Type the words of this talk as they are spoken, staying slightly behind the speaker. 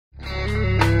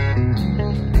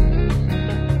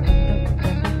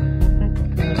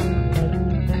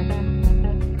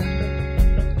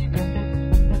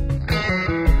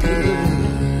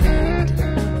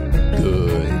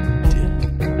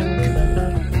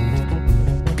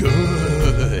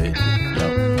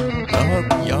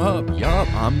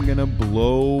I'm gonna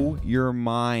blow your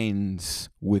minds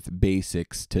with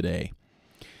basics today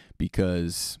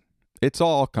because it's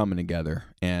all coming together,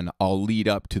 and I'll lead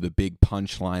up to the big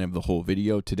punchline of the whole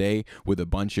video today with a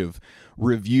bunch of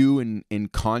review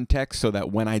and context so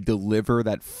that when I deliver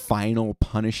that final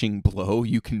punishing blow,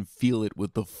 you can feel it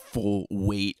with the full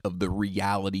weight of the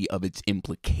reality of its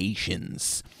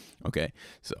implications. Okay,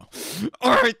 so,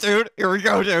 all right, dude, here we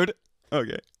go, dude.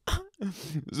 Okay.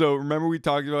 So remember we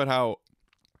talked about how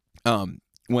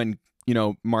when,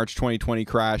 March 2020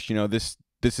 crashed,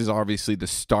 this is obviously the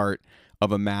start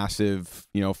of a massive,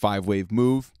 5-wave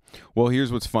move. Well,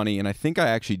 here's what's funny, and I think I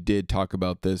actually did talk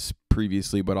about this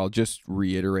previously, but I'll just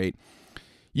reiterate.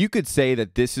 You could say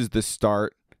that this is the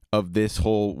start of this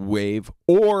whole wave,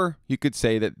 or you could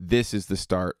say that this is the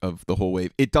start of the whole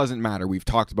wave. It doesn't matter. We've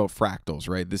talked about fractals,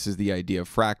 right? This is the idea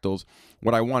of fractals.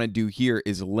 What I want to do here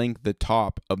is link the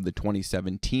top of the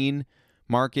 2017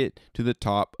 market to the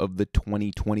top of the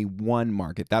 2021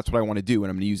 market. That's what I want to do, and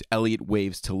I'm going to use Elliott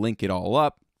waves to link it all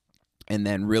up and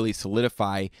then really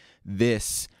solidify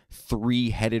this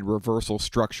three-headed reversal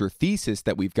structure thesis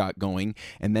that we've got going,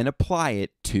 and then apply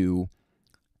it to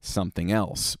something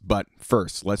else. But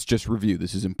first, let's just review.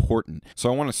 This is important.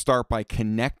 So I want to start by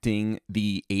connecting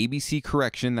the ABC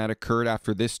correction that occurred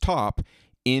after this top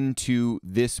into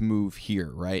this move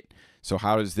here, right? So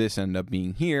how does this end up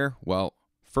being here? Well,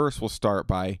 first we'll start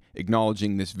by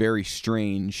acknowledging this very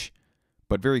strange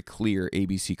but very clear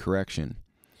ABC correction.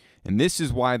 And this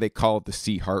is why they call it the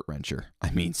C heart wrencher.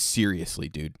 I mean, seriously,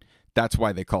 dude. That's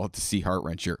why they call it the C heart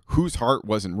wrencher. Whose heart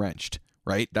wasn't wrenched?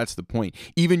 Right? That's the point.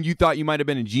 Even you thought you might have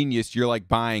been a genius. You're like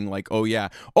buying like, oh yeah.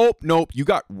 Oh, nope. You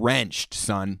got wrenched,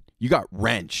 son. You got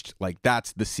wrenched. Like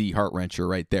that's the C heart wrencher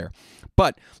right there.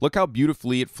 But look how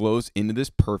beautifully it flows into this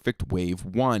perfect wave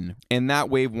 1. And that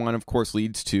wave 1, of course,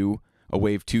 leads to a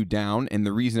wave 2 down. And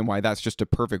the reason why that's just a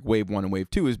perfect wave 1 and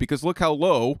wave 2 is because look how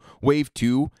low wave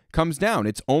 2 comes down.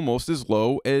 It's almost as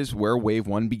low as where wave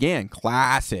 1 began.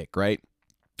 Classic, right?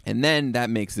 And then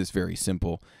that makes this very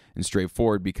simple and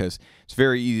straightforward because it's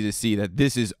very easy to see that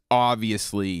this is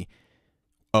obviously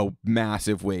a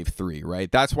massive wave 3, right?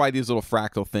 That's why these little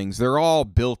fractal things, they're all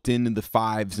built into the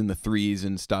 5s and the 3s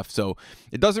and stuff. So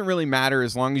it doesn't really matter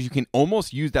as long as you can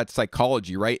almost use that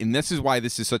psychology, right? And this is why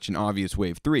this is such an obvious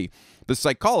wave 3. The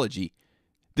psychology,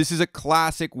 this is a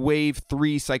classic wave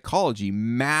 3 psychology,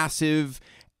 massive,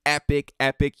 epic,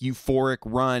 euphoric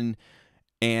run.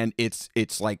 And it's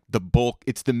like the bulk,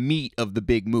 it's the meat of the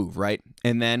big move, right?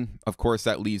 And then, of course,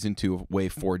 that leads into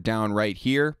wave 4 down right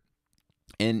here.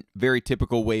 And very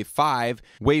typical wave 5.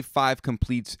 Wave 5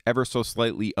 completes ever so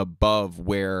slightly above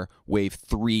where wave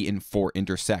 3 and 4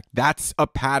 intersect. That's a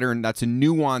pattern, that's a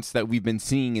nuance that we've been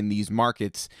seeing in these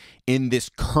markets in this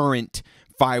current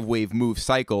 5-wave move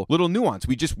cycle. Little nuance.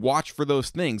 We just watch for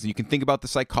those things. And you can think about the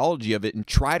psychology of it and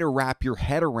try to wrap your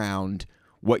head around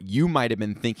what you might have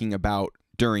been thinking about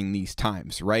during these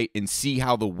times, right? And see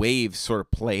how the waves sort of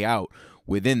play out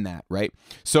within that, right?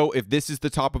 So if this is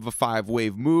the top of a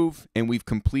 5-wave move and we've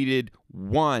completed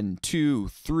 1, 2,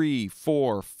 3,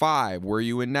 4, 5, where are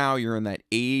you in now? You're in that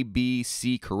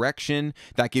ABC correction.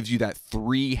 That gives you that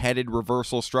 3-headed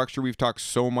reversal structure we've talked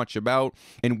so much about.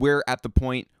 And we're at the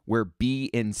point where B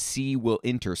and C will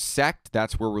intersect.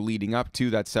 That's where we're leading up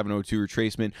to that 702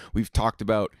 retracement. We've talked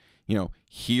about,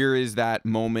 here is that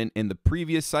moment in the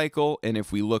previous cycle. And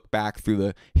if we look back through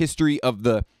the history of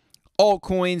the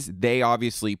altcoins, they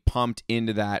obviously pumped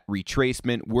into that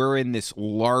retracement. We're in this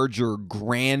larger,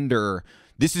 grander,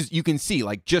 this is, you can see,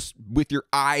 like just with your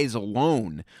eyes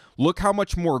alone, look how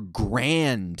much more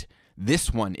grand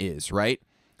this one is, right?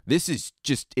 This is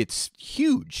just, it's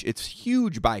huge. It's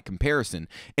huge by comparison.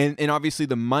 And obviously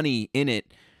the money in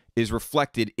it is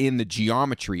reflected in the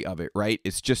geometry of it, right?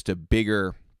 It's just a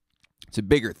bigger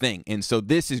thing. And so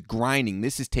this is grinding.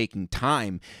 This is taking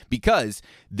time because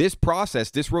this process,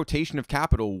 this rotation of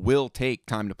capital will take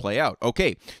time to play out.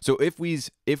 Okay, so if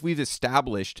we've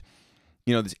established,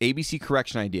 this ABC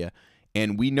correction idea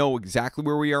and we know exactly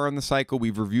where we are in the cycle,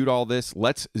 we've reviewed all this,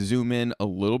 let's zoom in a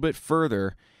little bit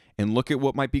further and look at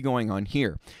what might be going on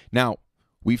here. Now,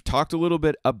 we've talked a little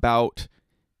bit about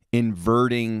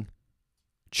inverting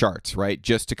charts, right?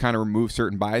 Just to kind of remove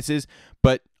certain biases,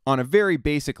 but on a very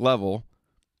basic level,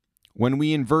 when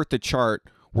we invert the chart,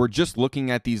 we're just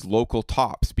looking at these local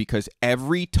tops because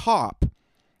every top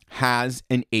has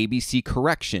an ABC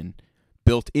correction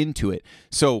built into it.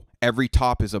 So every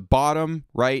top is a bottom,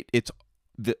 right? It's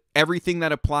everything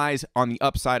that applies on the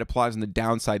upside applies on the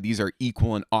downside. These are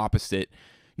equal and opposite,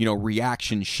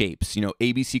 reaction shapes.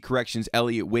 ABC corrections,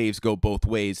 Elliott waves go both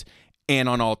ways, and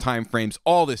on all time frames,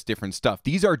 all this different stuff.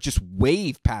 These are just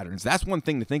wave patterns. That's one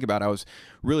thing to think about. I was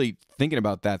really thinking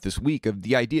about that this week, of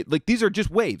the idea, like, these are just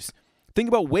waves. Think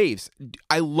about waves.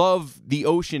 I love the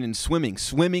ocean and swimming.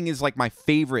 Swimming is like my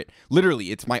favorite.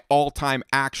 Literally, it's my all-time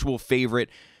actual favorite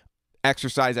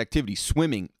exercise activity,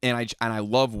 swimming. And I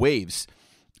love waves.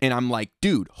 And I'm like,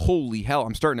 dude, holy hell,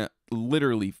 I'm starting to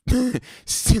literally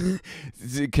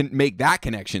can make that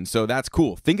connection. So that's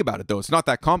cool. Think about it, though. It's not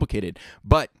that complicated.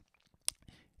 But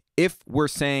if we're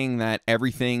saying that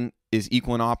everything is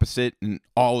equal and opposite and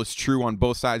all is true on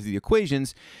both sides of the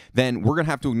equations, then we're going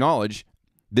to have to acknowledge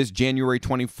this January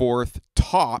 24th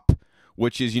top,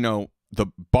 which is, the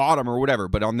bottom or whatever.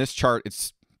 But on this chart,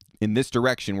 it's in this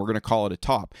direction. We're going to call it a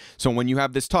top. So when you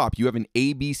have this top, you have an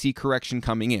ABC correction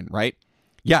coming in, right?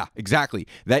 Yeah, exactly.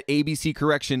 That ABC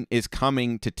correction is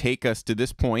coming to take us to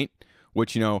this point,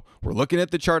 which, we're looking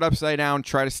at the chart upside down,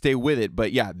 try to stay with it.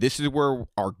 But yeah, this is where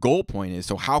our goal point is.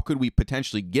 So how could we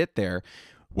potentially get there?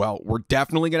 Well, we're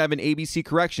definitely going to have an ABC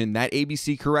correction. That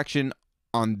ABC correction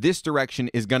on this direction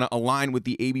is going to align with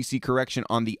the ABC correction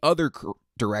on the other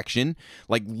direction,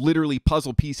 like literally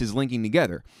puzzle pieces linking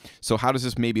together. So how does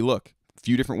this maybe look? A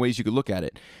few different ways you could look at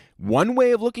it. One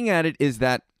way of looking at it is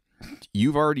that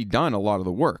you've already done a lot of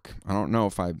the work. I don't know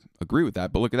if I agree with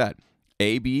that, but look at that.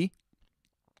 A, B,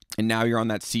 and now you're on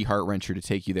that C heart wrencher to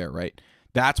take you there, right?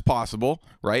 That's possible,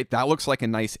 right? That looks like a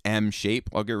nice M shape.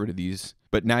 I'll get rid of these.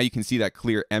 But now you can see that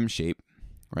clear M shape,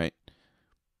 right?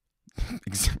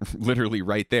 Literally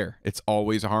right there. It's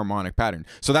always a harmonic pattern.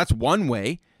 So that's one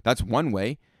way. That's one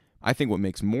way. I think what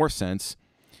makes more sense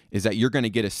is that you're going to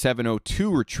get a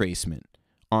 702 retracement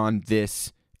on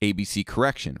this ABC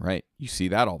correction, right? You see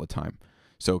that all the time.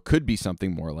 So it could be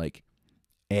something more like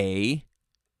A,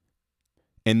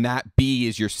 and that B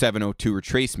is your 702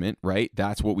 retracement, right?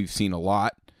 That's what we've seen a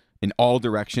lot in all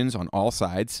directions on all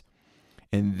sides.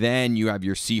 And then you have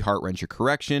your C heart wrencher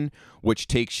correction, which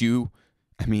takes you,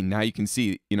 now you can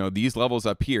see, these levels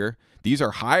up here, these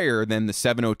are higher than the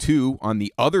 702 on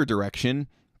the other direction.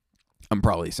 I'm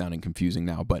probably sounding confusing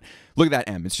now, but look at that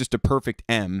M. It's just a perfect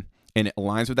M. And it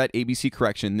aligns with that ABC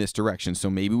correction in this direction. So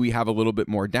maybe we have a little bit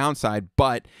more downside,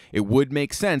 but it would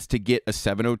make sense to get a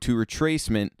 702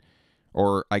 retracement,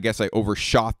 or I guess I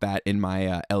overshot that in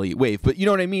my Elliott wave. But you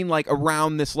know what I mean? Like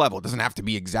around this level. It doesn't have to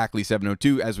be exactly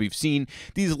 702. As we've seen,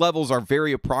 these levels are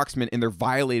very approximate and they're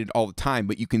violated all the time.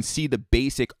 But you can see the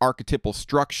basic archetypal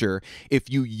structure if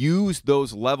you use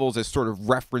those levels as sort of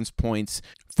reference points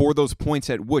for those points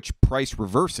at which price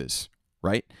reverses,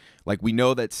 right? Like we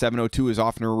know that 702 is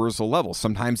often a reversal level.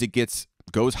 Sometimes it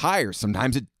goes higher.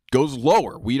 Sometimes it goes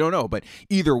lower. We don't know. But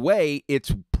either way,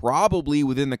 it's probably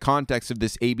within the context of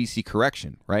this ABC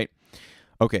correction, right?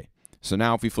 Okay, so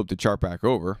now if we flip the chart back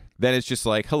over, then it's just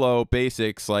like, hello,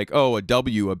 basics, like, oh, a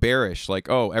W, a bearish, like,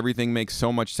 oh, everything makes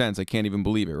so much sense. I can't even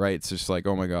believe it, right? It's just like,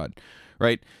 oh my God.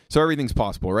 Right? So everything's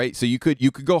possible, right? So you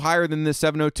could go higher than the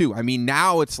 702.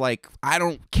 Now it's like, I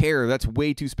don't care. That's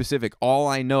way too specific. All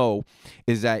I know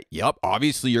is that, yep,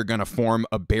 obviously you're going to form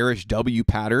a bearish W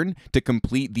pattern to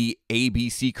complete the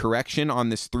ABC correction on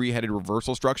this three-headed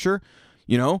reversal structure.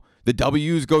 The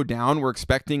W's go down. We're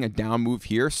expecting a down move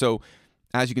here. So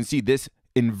as you can see, this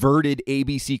inverted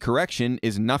ABC correction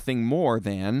is nothing more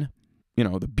than,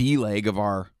 the B leg of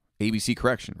our ABC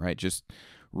correction, right? Just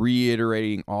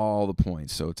reiterating all the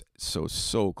points. So it's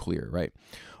so clear, right?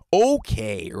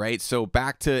 Okay, right? So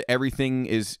back to everything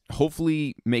is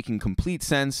hopefully making complete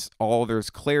sense. There's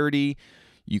clarity.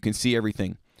 You can see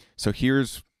everything. So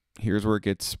here's where it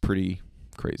gets pretty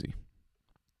crazy.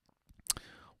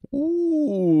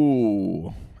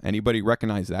 Ooh. Anybody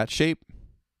recognize that shape?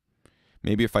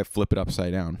 Maybe if I flip it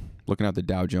upside down. Looking at the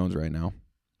Dow Jones right now.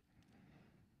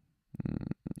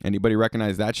 Anybody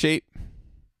recognize that shape?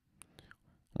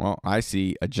 Well, I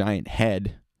see a giant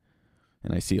head,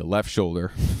 and I see a left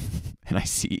shoulder, and I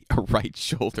see a right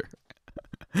shoulder.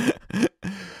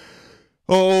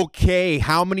 Okay,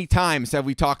 how many times have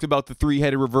we talked about the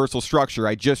three-headed reversal structure?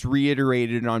 I just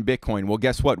reiterated it on Bitcoin. Well,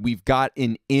 guess what? We've got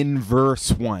an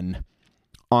inverse one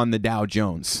on the Dow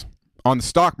Jones. On the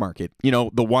stock market, the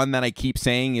one that I keep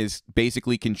saying is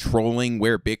basically controlling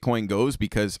where Bitcoin goes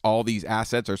because all these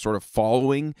assets are sort of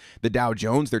following the Dow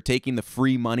Jones. They're taking the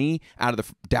free money out of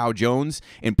the Dow Jones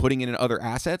and putting it in other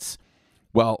assets.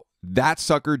 Well, that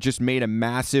sucker just made a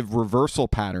massive reversal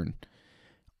pattern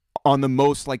on the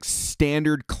most like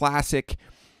standard classic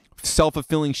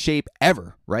self-fulfilling shape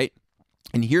ever, right?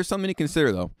 And here's something to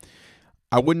consider, though.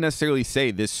 I wouldn't necessarily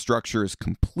say this structure is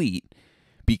complete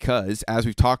because, as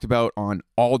we've talked about on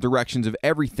all directions of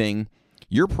everything,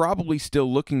 you're probably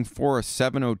still looking for a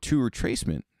 702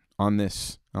 retracement on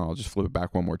this. I'll just flip it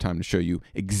back one more time to show you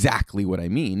exactly what I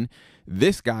mean.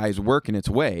 This guy's working its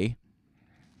way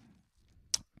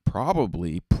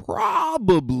probably,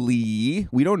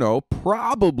 we don't know,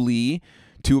 probably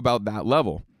to about that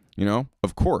level, you know,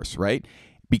 of course, right?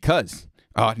 Because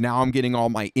now I'm getting all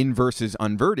my inverses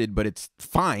unverted, but it's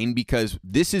fine because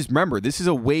this is, remember, this is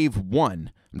a wave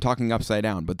 1. I'm talking upside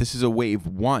down, but this is a wave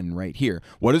 1 right here.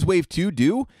 What does wave 2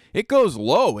 do? It goes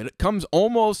low. It comes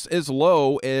almost as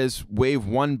low as wave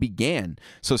 1 began.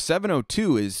 So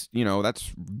 702 is, you know,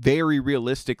 that's very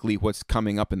realistically what's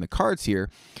coming up in the cards here.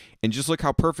 And just look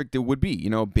how perfect it would be. You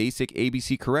know, basic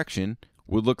ABC correction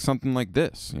would look something like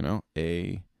this, you know,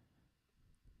 A,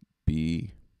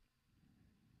 B,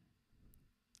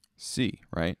 C,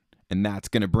 right? And that's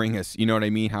going to bring us, you know what I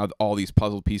mean, how all these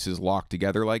puzzle pieces lock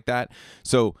together like that.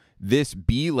 So this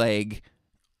B leg,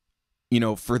 you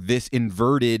know, for this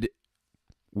inverted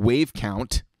wave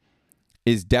count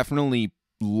is definitely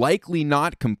likely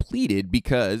not completed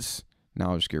because,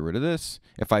 now I'll just get rid of this.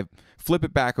 If I flip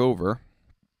it back over,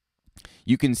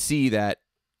 you can see that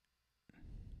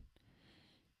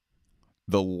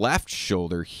the left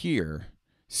shoulder here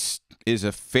is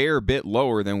a fair bit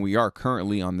lower than we are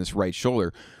currently on this right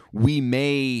shoulder. We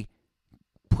may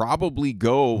probably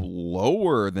go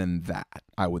lower than that,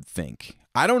 I would think.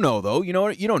 I don't know, though. You know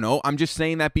what? You don't know. I'm just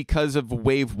saying that because of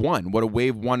wave 1, what a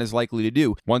wave 1 is likely to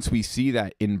do. Once we see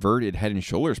that inverted head and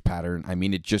shoulders pattern, I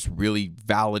mean, it just really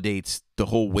validates the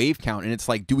whole wave count. And it's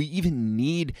like, do we even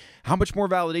need, how much more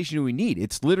validation do we need?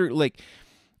 It's literally like,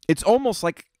 it's almost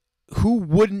like, who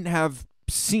wouldn't have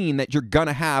seen that you're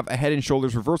gonna have a head and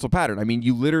shoulders reversal pattern? I mean,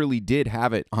 you literally did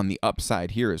have it on the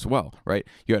upside here as well, right?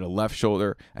 You had a left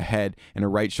shoulder, a head, and a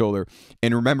right shoulder.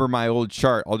 And remember my old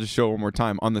chart, I'll just show it one more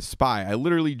time. On the SPY, I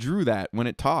literally drew that when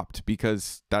it topped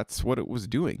because that's what it was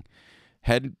doing.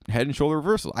 Head and shoulder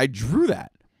reversal. I drew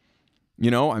that.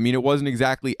 You know, I mean, it wasn't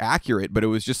exactly accurate, but it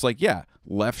was just like, yeah,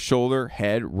 left shoulder,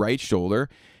 head, right shoulder.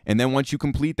 And then once you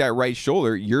complete that right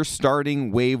shoulder, you're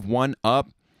starting wave 1 up.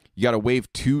 You got a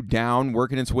wave 2 down,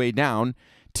 working its way down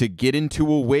to get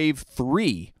into a wave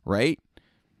 3, right?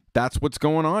 That's what's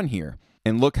going on here.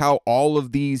 And look how all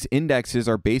of these indexes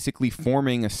are basically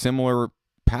forming a similar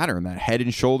pattern, that head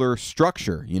and shoulder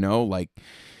structure, you know, like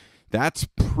that's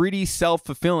pretty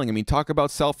self-fulfilling. I mean, talk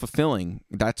about self-fulfilling.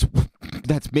 That's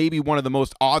maybe one of the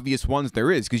most obvious ones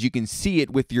there is because you can see it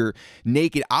with your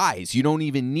naked eyes. You don't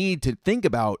even need to think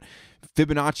about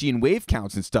Fibonacci and wave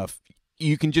counts and stuff.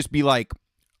 You can just be like,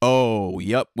 oh,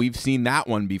 yep, we've seen that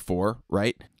one before,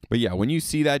 right? But yeah, when you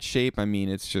see that shape, I mean,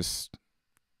 it's just,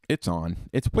 it's on.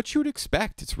 It's what you would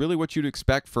expect. It's really what you'd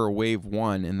expect for a wave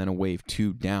 1 and then a wave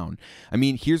 2 down. I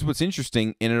mean, here's what's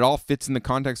interesting, and it all fits in the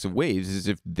context of waves, is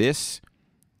if this,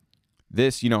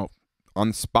 you know,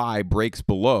 on SPY breaks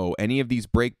below, any of these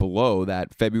break below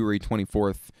that February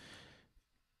 24th,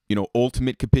 you know,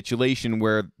 ultimate capitulation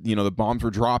where, you know, the bombs were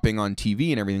dropping on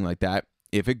TV and everything like that,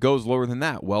 if it goes lower than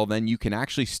that, well, then you can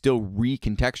actually still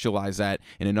recontextualize that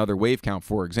in another wave count,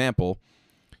 for example,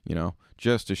 you know,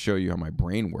 just to show you how my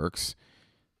brain works.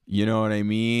 You know what I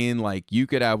mean? Like, you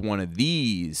could have one of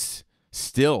these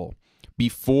still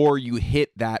before you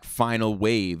hit that final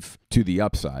wave to the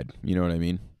upside. You know what I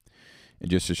mean? And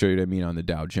just to show you what I mean on the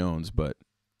Dow Jones. But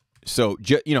so,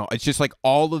 you know, it's just like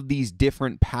all of these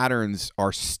different patterns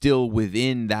are still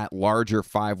within that larger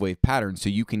 5-wave pattern. So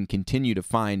you can continue to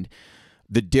find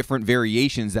the different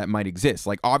variations that might exist.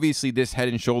 Like, obviously this head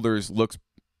and shoulders looks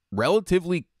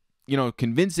relatively, you know,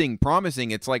 convincing,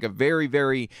 promising. It's like a very,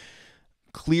 very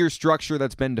clear structure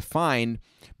that's been defined,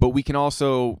 but we can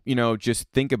also, you know, just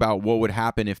think about what would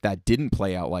happen if that didn't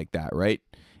play out like that, right?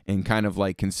 And kind of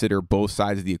like consider both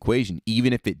sides of the equation.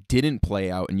 Even if it didn't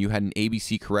play out and you had an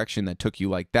ABC correction that took you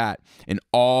like that, and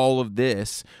all of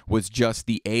this was just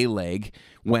the A leg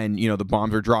when, you know, the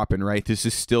bombs are dropping, right? This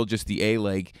is still just the A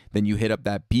leg. Then you hit up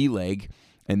that B leg,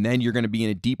 and then you're going to be in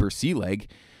a deeper C leg.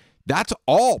 That's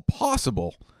all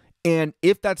possible. And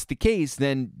if that's the case,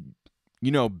 then,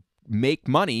 you know, make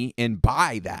money and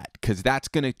buy that, because that's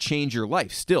going to change your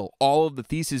life. Still, all of the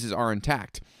theses are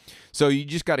intact. So you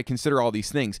just got to consider all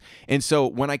these things. And so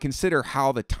when I consider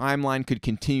how the timeline could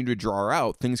continue to draw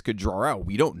out, things could draw out.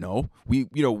 We don't know. We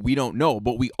don't know,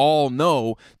 but we all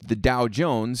know the Dow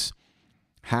Jones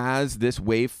has this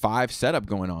wave 5 setup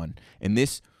going on. And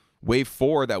this wave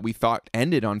 4 that we thought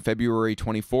ended on February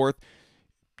 24th,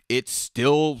 it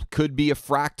still could be a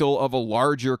fractal of a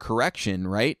larger correction,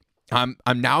 right?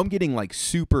 I'm getting like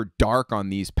super dark on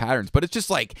these patterns, but it's just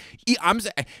like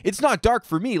it's not dark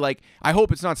for me. Like, I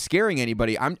hope it's not scaring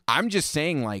anybody. I'm just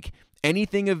saying, like,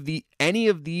 any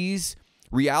of these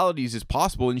realities is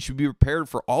possible, and you should be prepared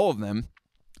for all of them.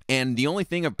 And the only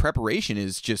thing of preparation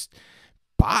is just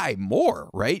buy more,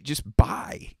 right? Just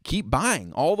keep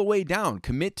buying all the way down.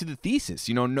 Commit to the thesis.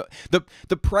 No,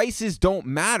 the prices don't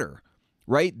matter.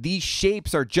 Right? These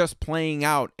shapes are just playing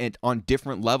out on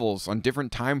different levels, on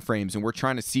different time frames, and we're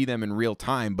trying to see them in real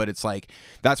time. But it's like,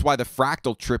 that's why the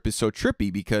fractal trip is so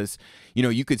trippy, because,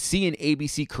 you could see an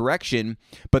ABC correction,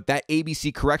 but that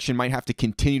ABC correction might have to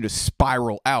continue to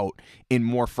spiral out in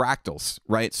more fractals,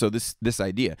 right? So this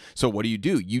idea. So what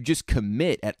do? You just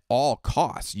commit at all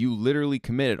costs. You literally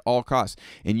commit at all costs,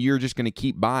 and you're just going to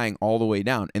keep buying all the way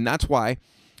down. And that's why,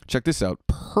 check this out,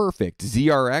 perfect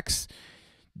ZRX.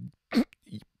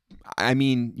 I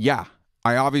mean, yeah,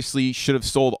 I obviously should have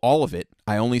sold all of it.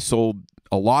 I only sold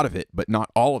a lot of it, but not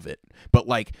all of it. But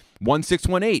like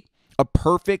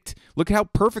 1618, look at how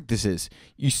perfect this is.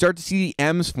 You start to see the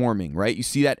M's forming, right? You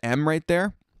see that M right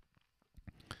there?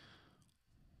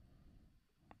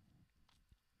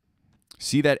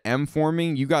 See that M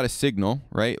forming? You got a signal,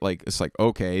 right? Like, it's like,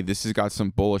 okay, this has got some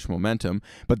bullish momentum,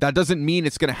 but that doesn't mean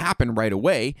it's going to happen right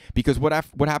away, because what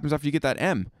happens after you get that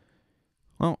M?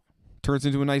 Well, turns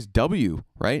into a nice W,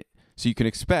 right? So you can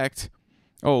expect,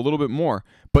 a little bit more.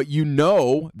 But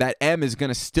that M is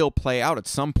going to still play out at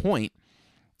some point,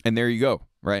 and there you go,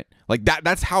 right? Like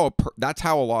that's how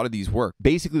a lot of these work.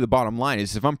 Basically, the bottom line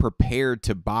is, if I'm prepared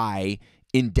to buy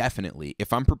indefinitely,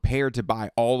 if I'm prepared to buy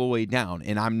all the way down,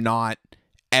 and I'm not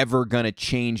ever going to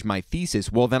change my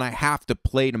thesis, well, then I have to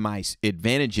play to my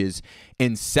advantages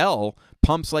and sell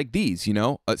pumps like these,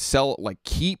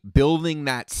 keep building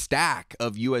that stack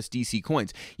of USDC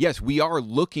coins. Yes, we are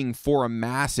looking for a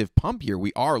massive pump here.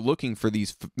 We are looking for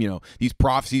these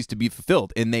prophecies to be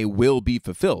fulfilled, and they will be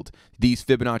fulfilled. These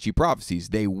Fibonacci prophecies,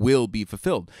 they will be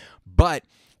fulfilled. But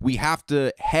we have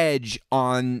to hedge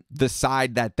on the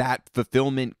side that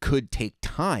fulfillment could take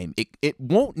time. It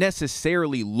won't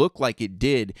necessarily look like it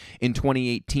did in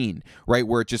 2018, right?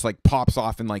 Where it just like pops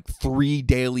off in like 3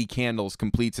 daily candles,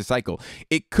 completes a cycle.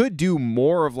 It could do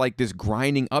more of like this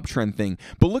grinding uptrend thing.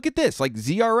 But look at this, like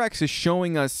ZRX is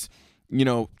showing us,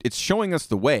 it's showing us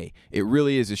the way. It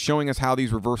really is. It's showing us how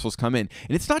these reversals come in.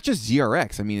 And it's not just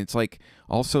ZRX. I mean, it's like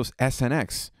also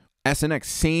SNX. SNX,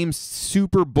 same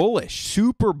super bullish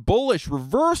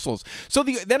reversals. So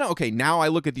now I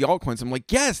look at the altcoins. I'm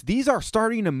like, yes, these are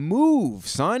starting to move,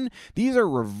 son. These are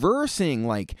reversing.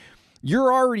 Like,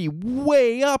 you're already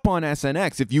way up on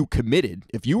SNX if you committed.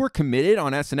 If you were committed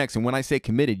on SNX, and when I say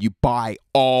committed, you buy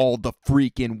all the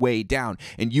freaking way down,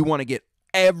 and you want to get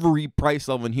every price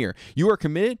level in here. You are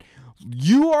committed.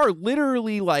 You are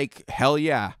literally like, hell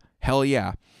yeah, hell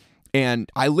yeah.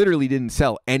 And I literally didn't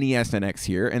sell any SNX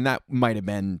here, and that might have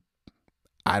been,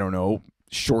 I don't know,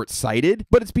 short-sighted,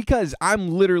 but it's because I'm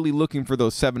literally looking for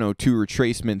those 702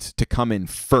 retracements to come in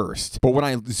first. But when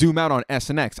I zoom out on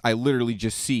SNX, I literally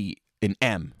just see an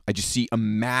M. I just see a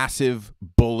massive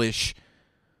bullish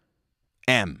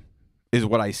M is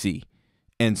what I see.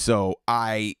 And so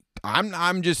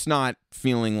I'm just not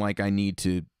feeling like I need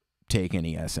to take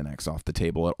any SNX off the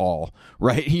table at all,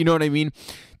 right? You know what I mean?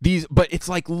 But it's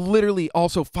like literally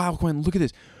also Filecoin. Look at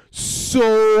this,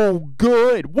 so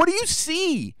good. What do you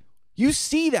see? You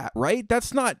see that, right?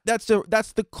 That's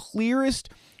the clearest,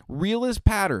 realest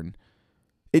pattern.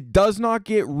 It does not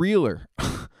get realer.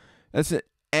 That's an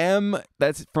M.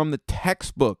 That's from the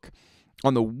textbook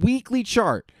on the weekly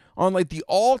chart, on like the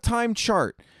all-time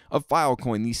chart of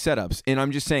Filecoin, these setups. And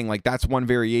I'm just saying, like, that's one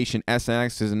variation.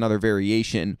 SNX is another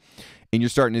variation. And you're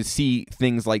starting to see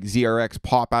things like ZRX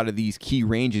pop out of these key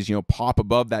ranges, pop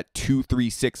above that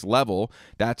 236 level.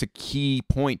 That's a key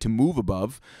point to move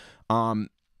above. And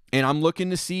I'm looking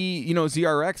to see,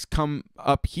 ZRX come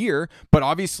up here. But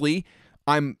obviously,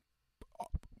 I'm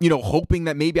hoping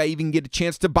that maybe I even get a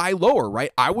chance to buy lower,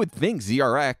 right? I would think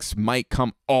ZRX might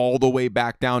come all the way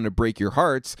back down to break your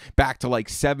hearts, back to like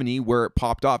 70 where it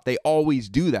popped off. They always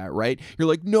do that, right? You're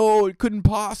like, no, it couldn't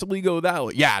possibly go that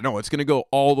way. Yeah, no, it's going to go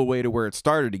all the way to where it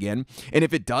started again. And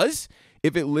if it does,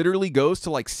 if it literally goes to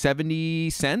like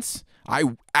 70 cents, I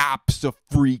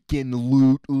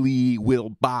abso-freaking-lutely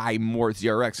will buy more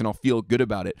ZRX, and I'll feel good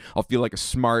about it. I'll feel like a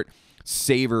smart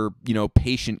saver,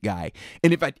 patient guy.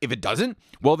 And if it doesn't,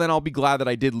 well, then I'll be glad that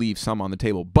I did leave some on the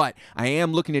table. But I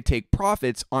am looking to take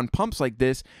profits on pumps like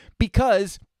this,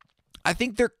 because I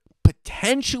think there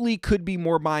potentially could be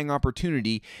more buying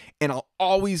opportunity, and I'll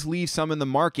always leave some in the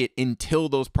market until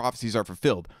those prophecies are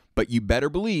fulfilled. But you better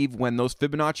believe when those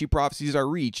Fibonacci prophecies are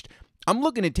reached, I'm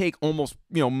looking to take almost,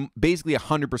 basically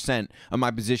 100% of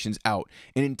my positions out.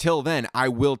 And until then, I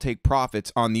will take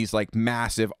profits on these like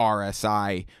massive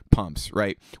RSI pumps,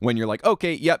 right? When you're like,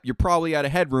 okay, yep, you're probably out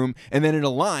of headroom. And then it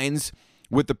aligns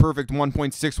with the perfect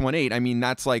 1.618. I mean,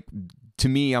 that's like, to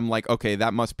me, I'm like, okay,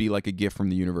 that must be like a gift from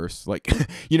the universe. Like,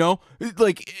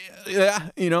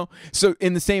 So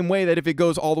in the same way that if it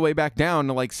goes all the way back down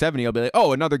to like 70, I'll be like,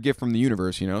 oh, another gift from the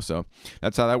universe, So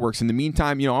that's how that works. In the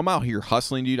meantime, I'm out here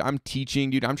hustling, dude. I'm teaching,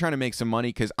 dude. I'm trying to make some money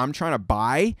because I'm trying to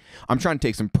buy. I'm trying to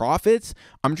take some profits.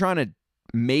 I'm trying to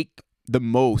make the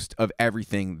most of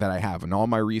everything that I have and all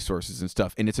my resources and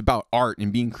stuff. And it's about art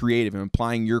and being creative and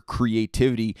applying your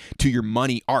creativity to your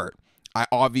money art.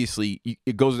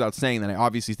 It goes without saying that I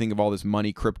obviously think of all this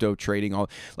money, crypto trading, all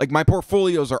like my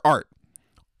portfolios are art.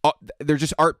 They're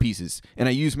just art pieces, and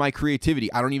I use my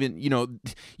creativity. I don't even,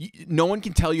 no one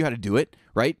can tell you how to do it,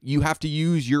 right? You have to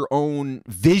use your own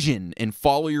vision and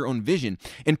follow your own vision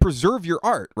and preserve your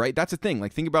art, right? That's the thing.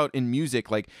 Like, think about in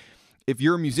music, like, if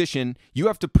you're a musician, you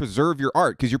have to preserve your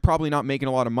art because you're probably not making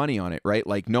a lot of money on it, right?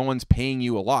 Like, no one's paying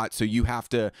you a lot, so you have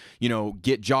to,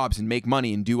 get jobs and make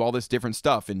money and do all this different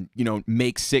stuff and,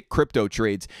 make sick crypto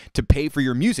trades to pay for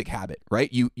your music habit,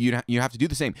 right? You have to do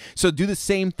the same. So do the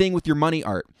same thing with your money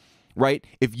art, right?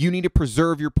 If you need to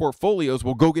preserve your portfolios,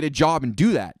 well, go get a job and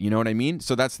do that. You know what I mean?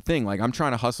 So that's the thing. Like, I'm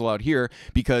trying to hustle out here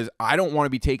because I don't want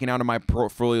to be taken out of my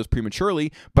portfolios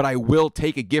prematurely, but I will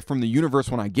take a gift from the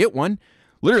universe when I get one.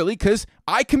 Literally, because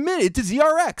I committed to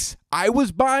ZRX. I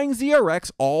was buying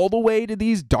ZRX all the way to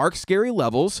these dark, scary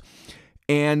levels.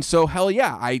 And so, hell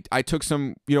yeah, I took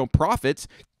some, profits,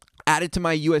 added to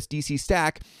my USDC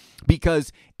stack,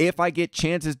 because if I get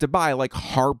chances to buy like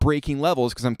heartbreaking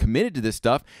levels, because I'm committed to this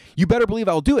stuff, you better believe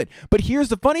I'll do it. But here's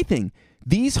the funny thing.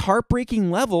 These heartbreaking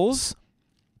levels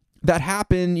that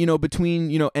happen,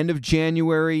 between, end of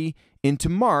January into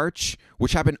March,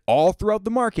 which happened all throughout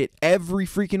the market, every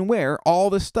freaking where,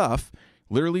 all the stuff,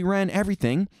 literally ran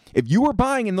everything. If you were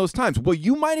buying in those times, well,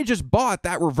 you might have just bought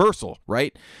that reversal,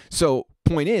 right? So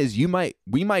point is,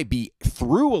 we might be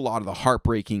through a lot of the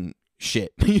heartbreaking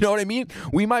shit. You know what I mean?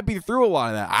 We might be through a lot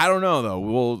of that. I don't know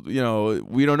though.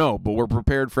 We don't know, but we're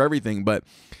prepared for everything. But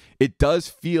it does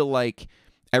feel like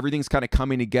everything's kind of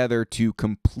coming together to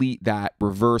complete that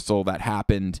reversal that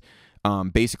happened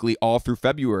basically all through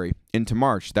February into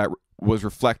March. That was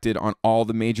reflected on all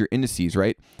the major indices,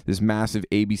 right? This massive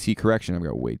ABC correction. I've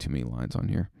got way too many lines on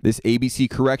here. This ABC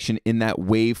correction in that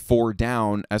wave 4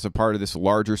 down as a part of this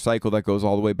larger cycle that goes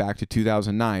all the way back to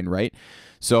 2009, right?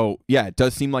 So yeah, it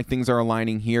does seem like things are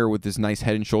aligning here with this nice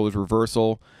head and shoulders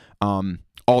reversal.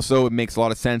 Also, it makes a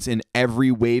lot of sense in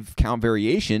every wave count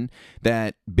variation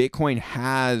that Bitcoin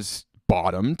has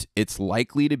bottomed. It's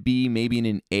likely to be maybe in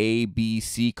an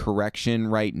ABC correction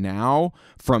right now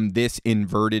from this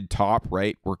inverted top,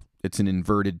 right? It's an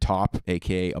inverted top,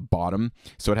 aka a bottom.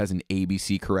 So it has an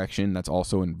ABC correction that's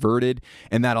also inverted.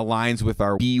 And that aligns with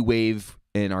our B wave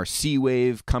and our C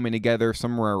wave coming together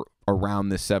somewhere around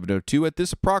this 702 at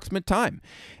this approximate time.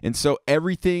 And so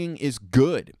everything is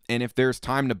good. And if there's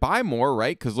time to buy more,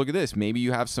 right? Because look at this, maybe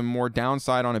you have some more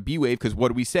downside on a B wave, because what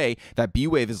do we say? That B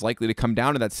wave is likely to come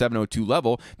down to that 702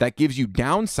 level. That gives you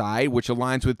downside, which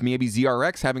aligns with maybe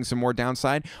ZRX having some more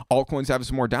downside, altcoins having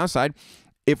some more downside.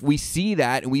 If we see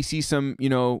that and we see some,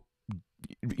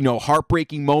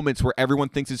 heartbreaking moments where everyone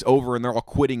thinks it's over and they're all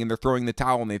quitting and they're throwing the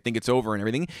towel and they think it's over and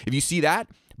everything, if you see that,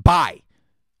 buy.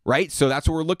 Right? So that's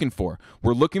what we're looking for.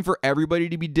 We're looking for everybody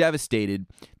to be devastated.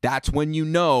 That's when you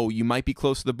might be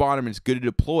close to the bottom, and it's good to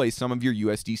deploy some of your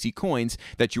USDC coins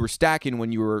that you were stacking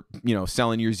when you were,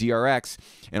 selling your ZRX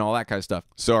and all that kind of stuff.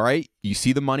 So, all right, you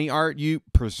see the money art, you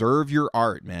preserve your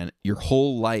art, man. Your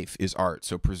whole life is art.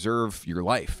 So preserve your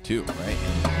life too, right?